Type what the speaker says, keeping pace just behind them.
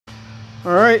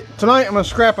Alright, tonight I'm going to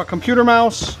scrap a computer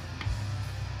mouse.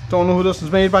 Don't know who this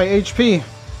is made by. HP.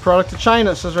 Product of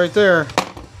China, it says right there.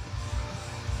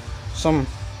 Some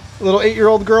little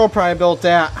 8-year-old girl probably built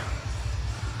that.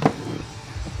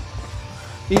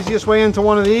 Easiest way into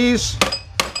one of these.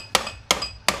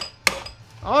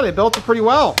 Oh, they built it pretty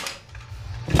well.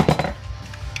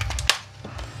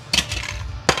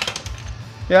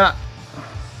 Yeah.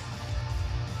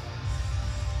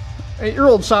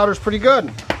 8-year-old solder's pretty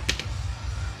good.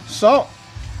 So,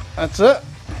 that's it.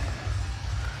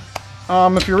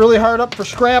 If you're really hard up for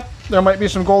scrap, there might be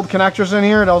some gold connectors in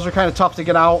here. Those are kind of tough to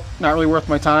get out. Not really worth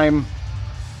my time.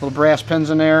 Little brass pins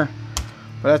in there.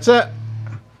 But that's it.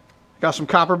 Got some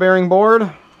copper bearing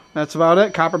board. That's about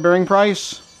it. Copper bearing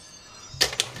price.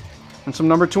 And some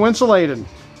number 2 insulated.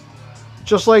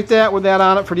 Just like that with that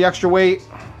on it for the extra weight.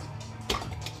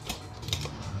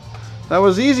 That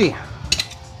was easy.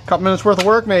 A couple minutes worth of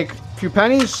work, make a few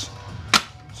pennies.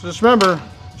 So just remember,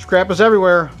 scrap is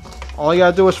everywhere. All you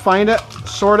gotta do is find it,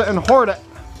 sort it, and hoard it.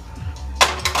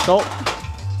 So,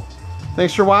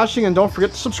 thanks for watching, and don't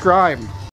forget to subscribe.